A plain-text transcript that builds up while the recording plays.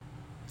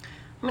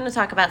I'm going to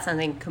talk about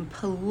something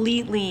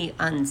completely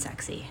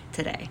unsexy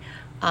today.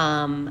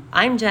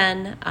 I'm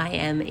Jen. I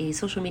am a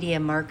social media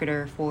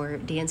marketer for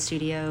dance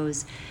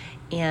studios,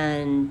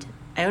 and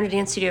I own a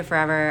dance studio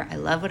forever. I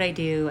love what I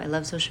do. I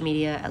love social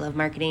media. I love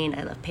marketing.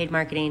 I love paid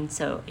marketing.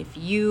 So if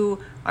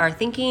you are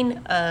thinking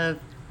of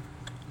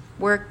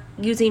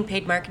using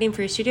paid marketing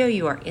for your studio,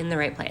 you are in the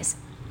right place.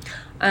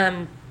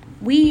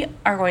 We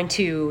are going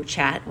to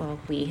chat. Well,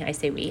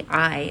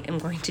 I am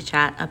going to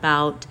chat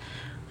about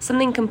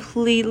something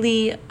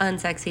completely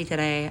unsexy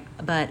today,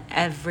 but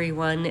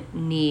everyone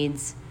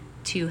needs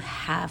to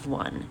have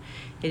one.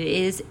 It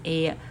is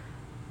a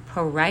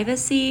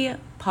privacy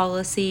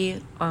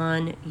policy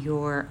on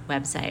your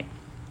website.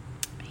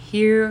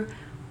 Here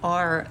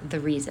are the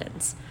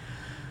reasons.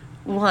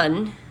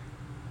 One,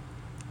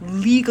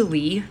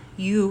 legally,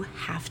 you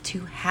have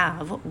to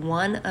have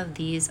one of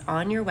these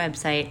on your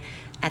website,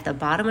 at the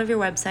bottom of your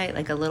website,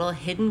 like a little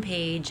hidden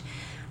page,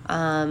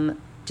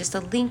 just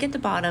a link at the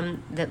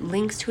bottom that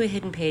links to a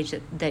hidden page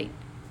that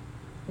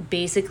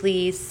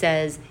basically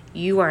says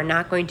you are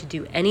not going to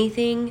do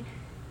anything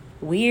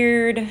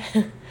weird,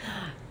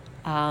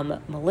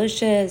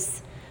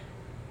 malicious,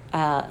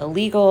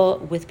 illegal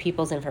with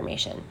people's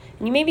information.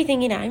 And you may be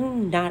thinking,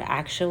 I'm not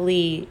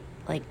actually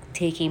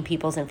taking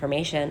people's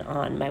information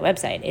on my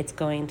website. It's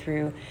going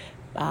through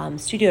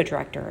Studio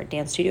Director or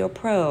Dance Studio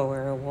Pro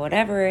or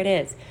whatever it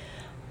is.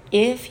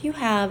 If you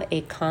have a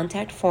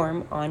contact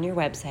form on your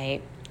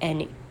website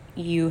and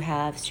you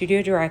have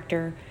Studio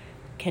Director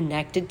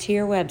connected to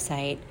your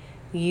website,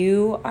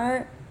 you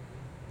are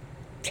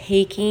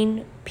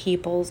taking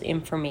people's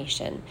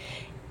information.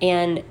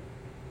 And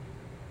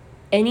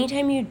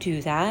anytime you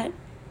do that,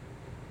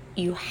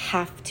 you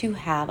have to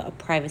have a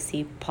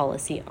privacy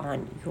policy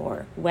on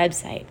your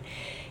website.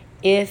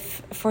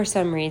 If for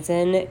some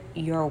reason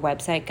your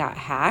website got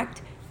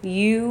hacked,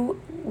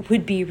 you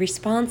would be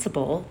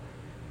legally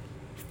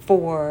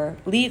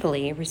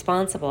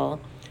responsible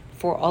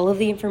for all of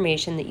the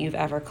information that you've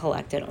ever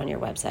collected on your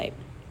website.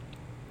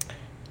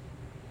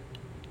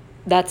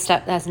 That's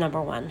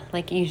number one.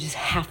 You just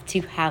have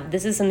to have,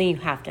 this is something you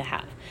have to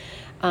have.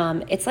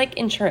 It's like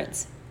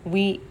insurance.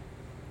 We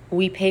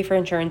pay for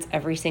insurance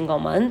every single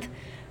month.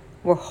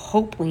 We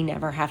hope we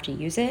never have to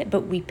use it,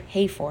 but we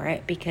pay for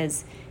it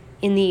because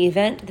in the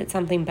event that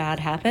something bad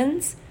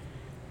happens,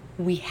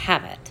 we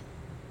have it,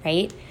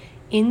 right?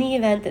 In the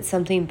event that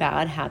something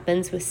bad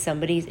happens with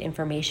somebody's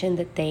information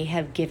that they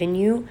have given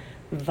you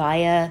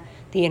via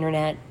the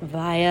internet,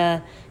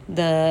 via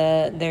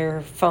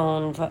their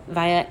phone,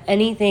 via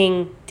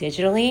anything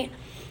digitally,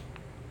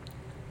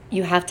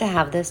 you have to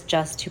have this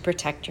just to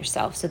protect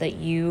yourself so that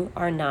you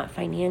are not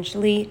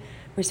financially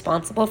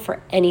responsible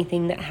for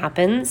anything that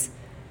happens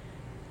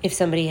if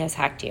somebody has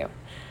hacked you.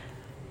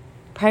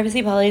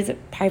 Privacy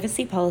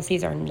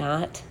policies are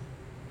not,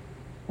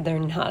 they're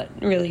not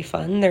really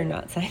fun. They're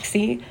not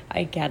sexy.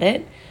 I get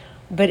it.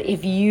 But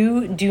if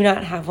you do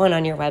not have one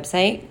on your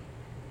website,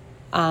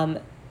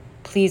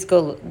 please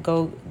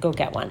go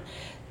get one.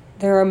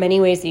 There are many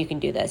ways that you can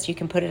do this. You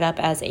can put it up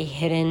as a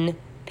hidden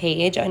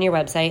page on your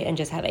website and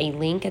just have a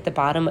link at the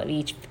bottom of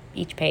each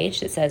page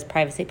that says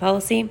privacy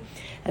policy,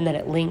 and then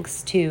it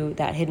links to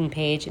that hidden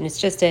page, and it's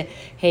just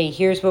hey,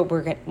 here's what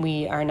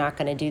we are not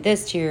going to do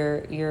this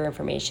to your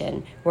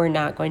information. We're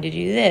not going to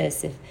do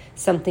this. If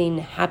something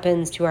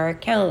happens to our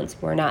accounts,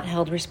 we're not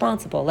held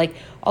responsible.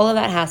 All of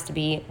that has to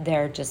be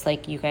there, just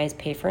like you guys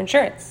pay for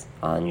insurance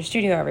on your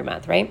studio every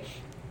month, right?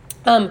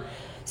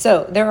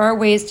 So there are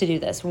ways to do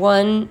this.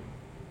 One,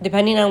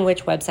 depending on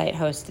which website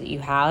host that you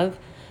have,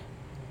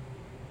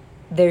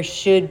 there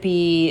should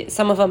be,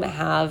 some of them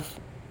have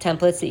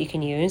templates that you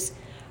can use.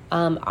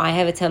 I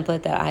have a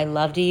template that I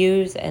love to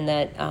use and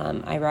that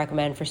I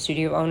recommend for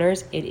studio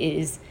owners. It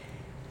is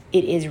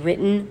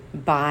written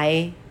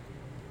by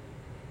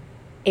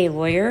a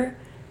lawyer,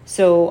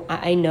 so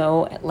I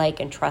know,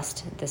 and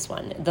trust this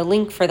one. The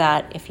link for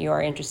that, if you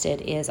are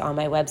interested, is on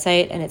my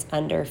website, and it's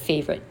under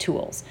favorite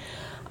tools.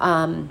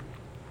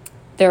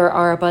 There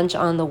are a bunch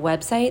on the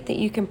website that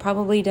you can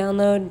probably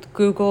download,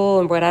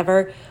 Google and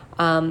whatever.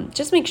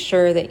 Just make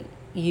sure that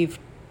you've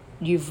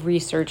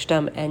researched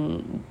them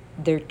and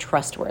they're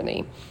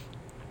trustworthy.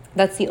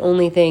 That's the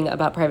only thing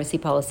about privacy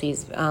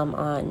policies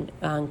on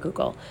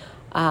Google.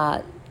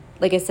 Like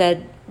I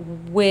said,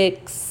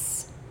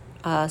 Wix,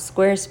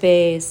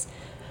 Squarespace,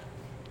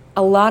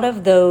 a lot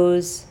of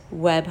those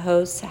web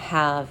hosts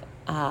have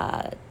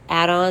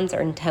add-ons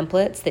or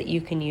templates that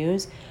you can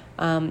use.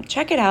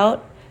 Check it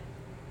out.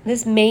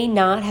 This may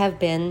not have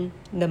been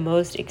the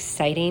most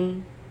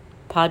exciting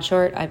pod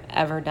short I've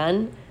ever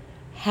done.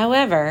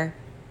 However,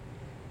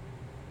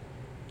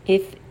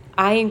 if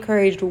I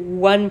encouraged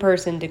one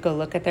person to go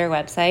look at their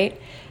website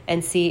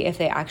and see if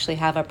they actually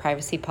have a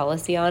privacy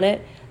policy on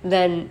it,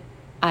 then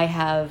I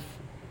have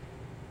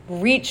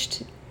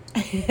reached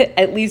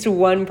at least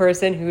one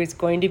person who is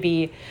going to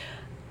be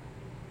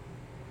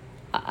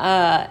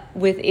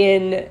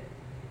within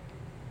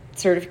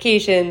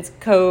certifications,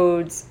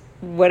 codes,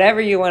 whatever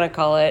you want to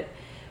call it,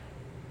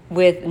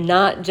 with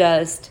not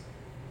just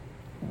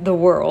the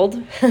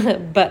world,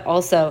 but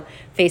also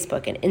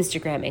Facebook and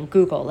Instagram and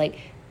Google. Like,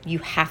 you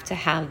have to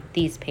have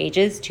these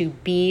pages to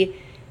be,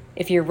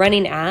 if you're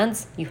running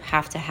ads, you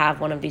have to have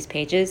one of these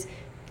pages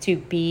to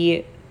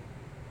be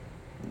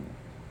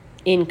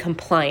in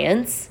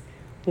compliance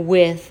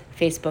with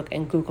Facebook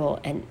and Google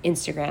and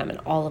Instagram and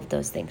all of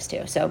those things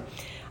too. So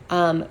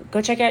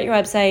go check out your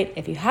website.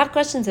 If you have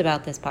questions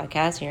about this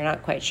podcast and you're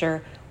not quite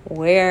sure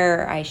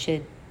where I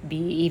should be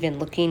even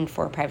looking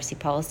for a privacy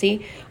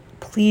policy,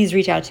 please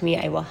reach out to me.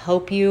 I will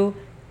help you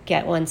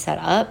get one set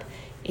up.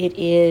 It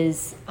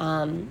is,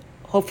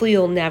 hopefully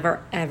you'll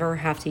never, ever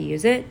have to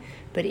use it.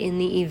 But in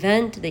the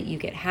event that you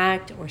get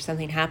hacked or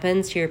something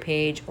happens to your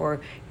page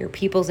or your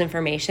people's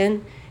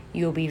information,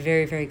 you'll be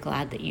very, very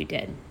glad that you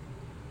did.